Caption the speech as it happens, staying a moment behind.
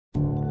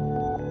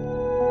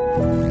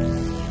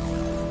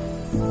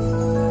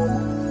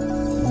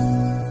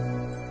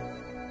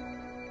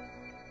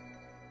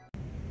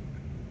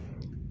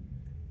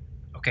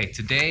Okay,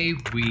 today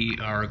we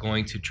are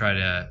going to try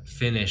to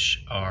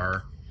finish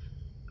our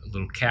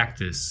little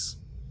cactus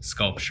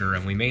sculpture,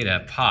 and we made a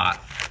pot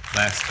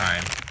last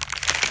time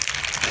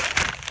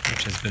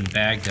which has been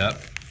bagged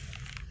up,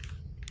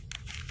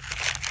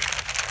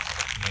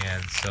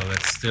 and so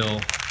it's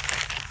still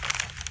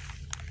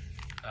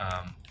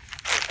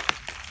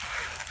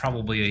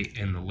probably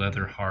in the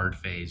leather hard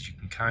phase. You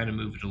can kind of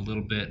move it a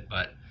little bit,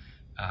 but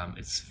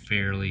it's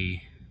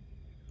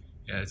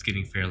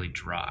getting fairly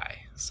dry.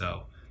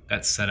 So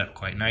that's set up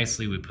quite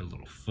nicely. We put a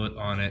little foot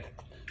on it.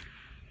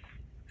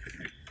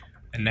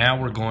 And now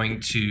we're going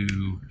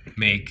to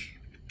make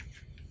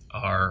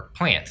our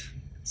plant.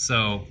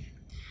 So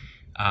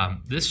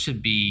this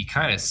should be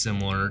kind of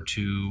similar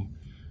to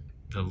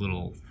the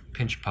little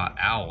pinch pot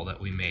owl that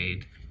we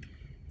made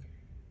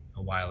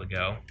a while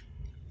ago.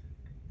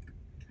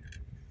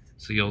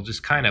 So you'll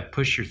just kind of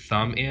push your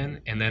thumb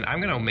in, and then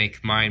I'm going to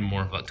make mine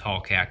more of a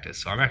tall cactus.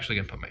 So I'm actually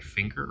going to put my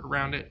finger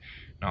around it,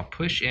 and I'll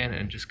push in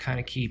and just kind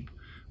of keep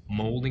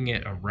molding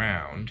it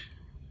around.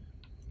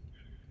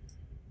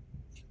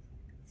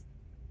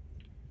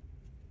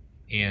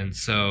 And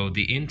so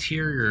the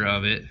interior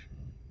of it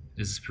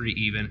is pretty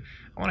even.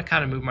 I want to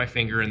kind of move my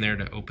finger in there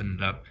to open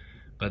it up,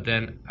 but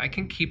then I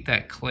can keep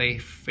that clay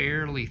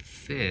fairly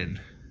thin.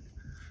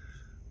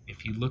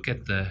 If you look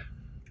at the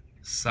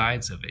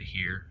sides of it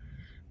here,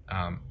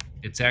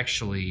 it's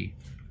actually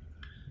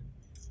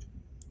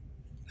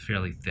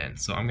fairly thin.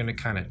 So I'm going to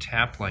kind of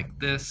tap like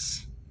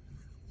this,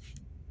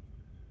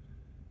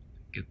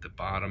 get the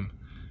bottom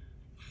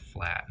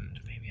flattened.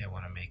 Maybe I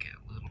want to make it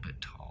a little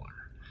bit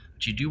taller.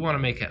 But you do want to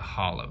make it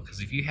hollow,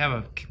 because if you have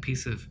a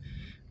piece of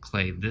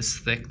clay this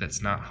thick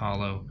that's not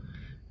hollow,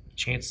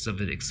 chances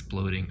of it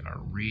exploding are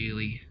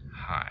really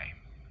high.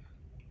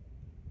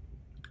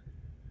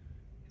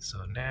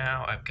 So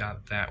now I've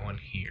got that one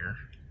here.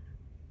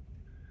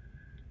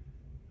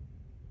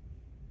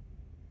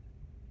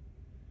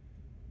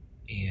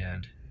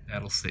 And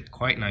that'll sit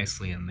quite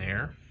nicely in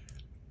there.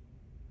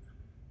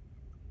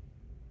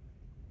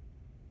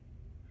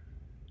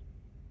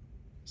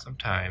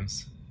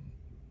 Sometimes,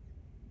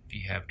 if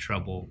you have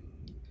trouble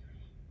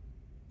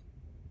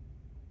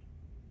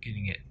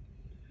getting it,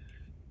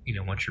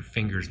 once your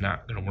finger's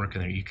not going to work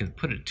in there, you can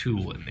put a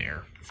tool in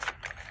there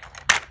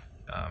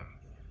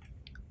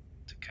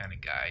to kind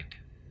of guide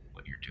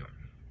what you're doing.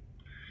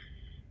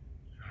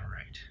 All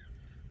right.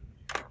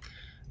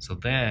 So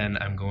then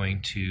I'm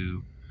going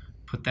to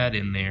put that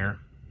in there,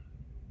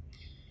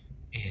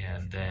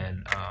 and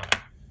then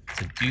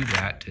to do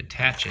that, to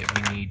attach it,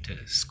 we need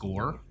to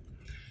score,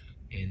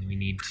 and we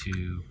need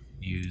to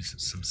use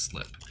some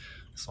slip.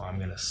 So I'm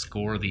going to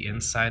score the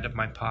inside of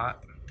my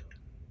pot,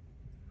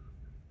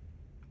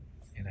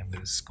 and I'm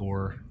going to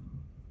score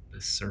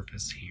this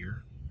surface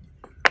here.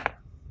 Get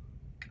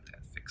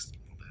that fixed a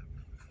little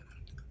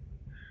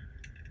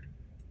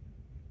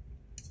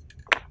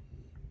bit.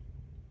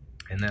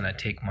 And then I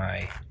take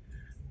my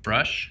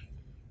brush,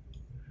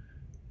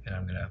 and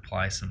I'm going to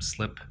apply some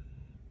slip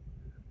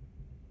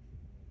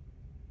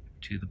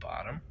to the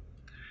bottom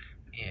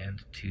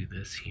and to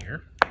this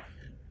here. I'm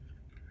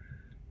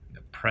going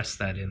to press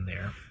that in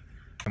there.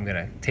 I'm going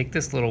to take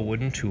this little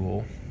wooden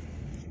tool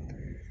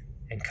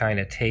and kind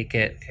of take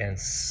it and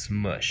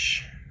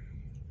smush.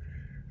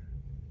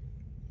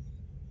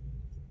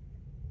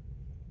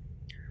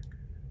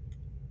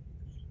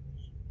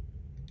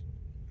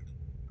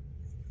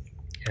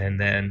 And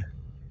then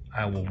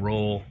I will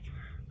roll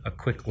a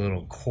quick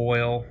little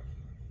coil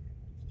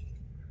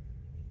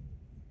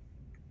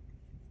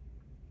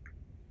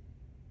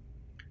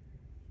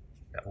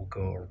that will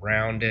go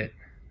around it.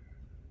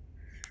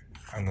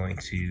 I'm going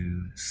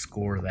to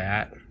score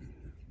that.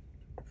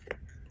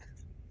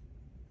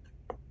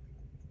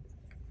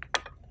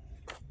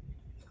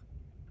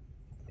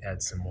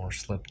 Add some more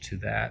slip to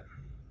that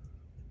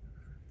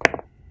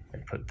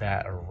and put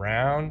that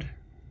around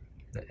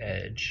the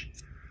edge.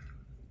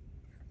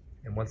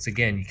 And once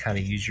again, you kind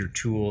of use your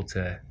tool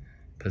to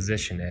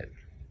position it.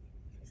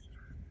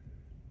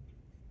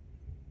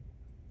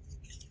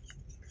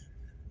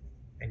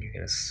 And you're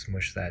going to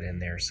smush that in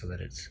there so that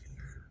it's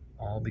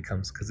all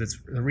becomes, because it's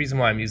the reason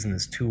why I'm using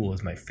this tool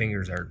is my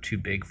fingers are too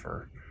big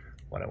for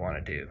what I want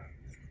to do.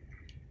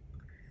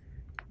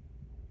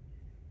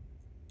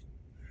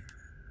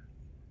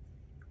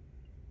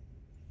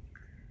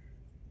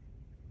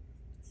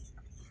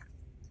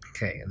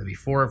 Okay, and then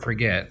before I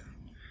forget,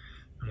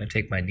 I'm going to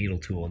take my needle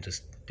tool and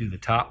just do the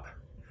top,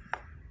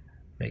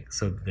 make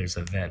so there's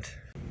a vent.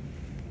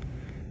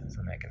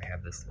 So I'm not going to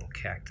have this little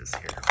cactus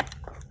here.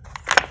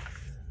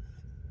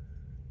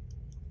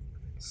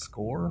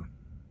 Score.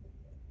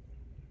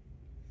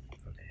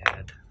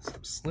 Add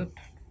some slip.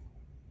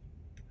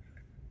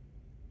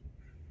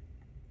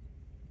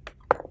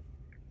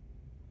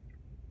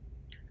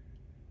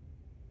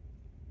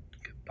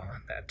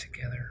 Bond that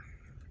together.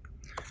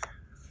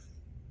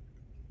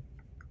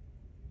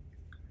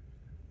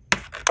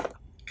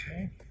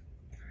 Okay,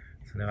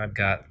 so now I've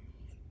got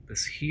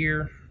this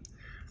here.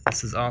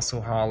 This is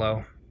also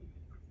hollow.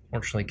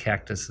 Fortunately,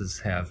 cactuses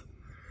have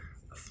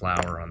a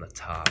flower on the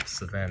top.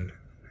 So then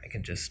I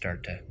can just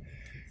start to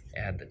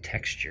add the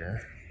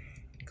texture.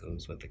 It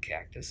goes with the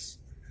cactus.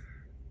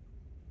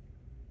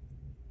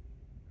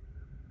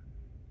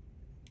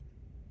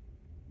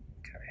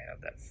 Kind of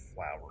have that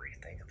flowery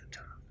thing at the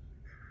top.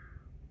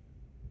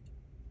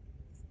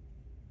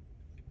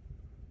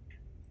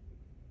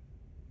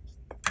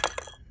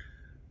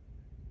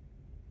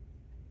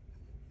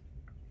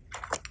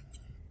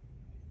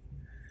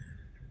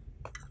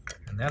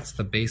 And that's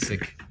the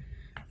basic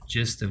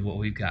gist of what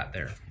we've got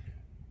there.